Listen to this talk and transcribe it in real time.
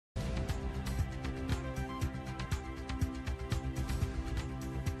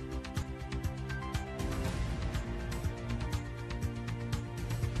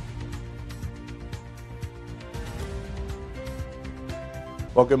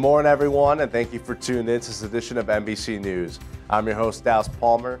Well, good morning, everyone, and thank you for tuning in to this edition of MBC News. I'm your host, Dallas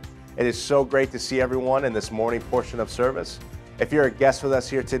Palmer. It is so great to see everyone in this morning portion of service. If you're a guest with us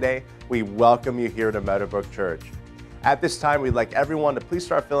here today, we welcome you here to Meadowbrook Church. At this time, we'd like everyone to please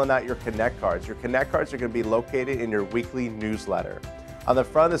start filling out your Connect cards. Your Connect cards are going to be located in your weekly newsletter. On the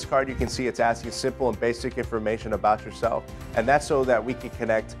front of this card, you can see it's asking simple and basic information about yourself, and that's so that we can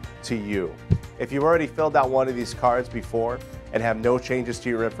connect to you. If you've already filled out one of these cards before and have no changes to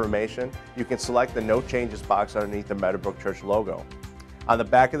your information, you can select the No Changes box underneath the Meadowbrook Church logo. On the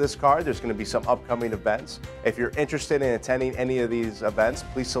back of this card, there's going to be some upcoming events. If you're interested in attending any of these events,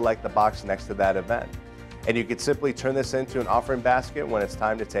 please select the box next to that event. And you can simply turn this into an offering basket when it's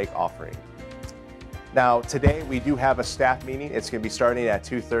time to take offering. Now, today we do have a staff meeting. It's going to be starting at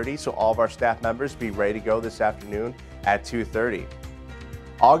 2:30, so all of our staff members be ready to go this afternoon at 2:30.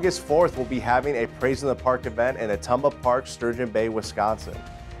 August 4th, we'll be having a Praise in the Park event in Ottumwa Park, Sturgeon Bay, Wisconsin.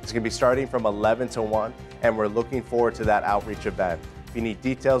 It's going to be starting from 11 to 1, and we're looking forward to that outreach event. If you need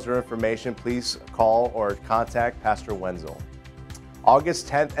details or information, please call or contact Pastor Wenzel. August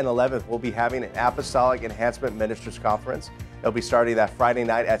 10th and 11th, we'll be having an Apostolic Enhancement Ministers Conference. It'll be starting that Friday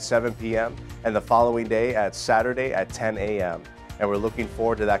night at 7 p.m. and the following day at Saturday at 10 a.m. And we're looking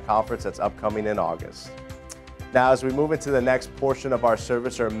forward to that conference that's upcoming in August. Now, as we move into the next portion of our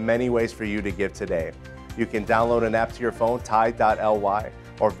service, there are many ways for you to give today. You can download an app to your phone, tithe.ly,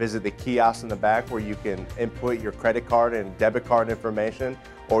 or visit the kiosk in the back where you can input your credit card and debit card information,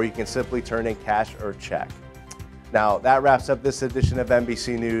 or you can simply turn in cash or check. Now, that wraps up this edition of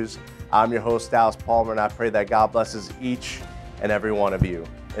MBC News. I'm your host, Dallas Palmer, and I pray that God blesses each and every one of you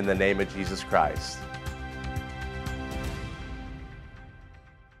in the name of Jesus Christ.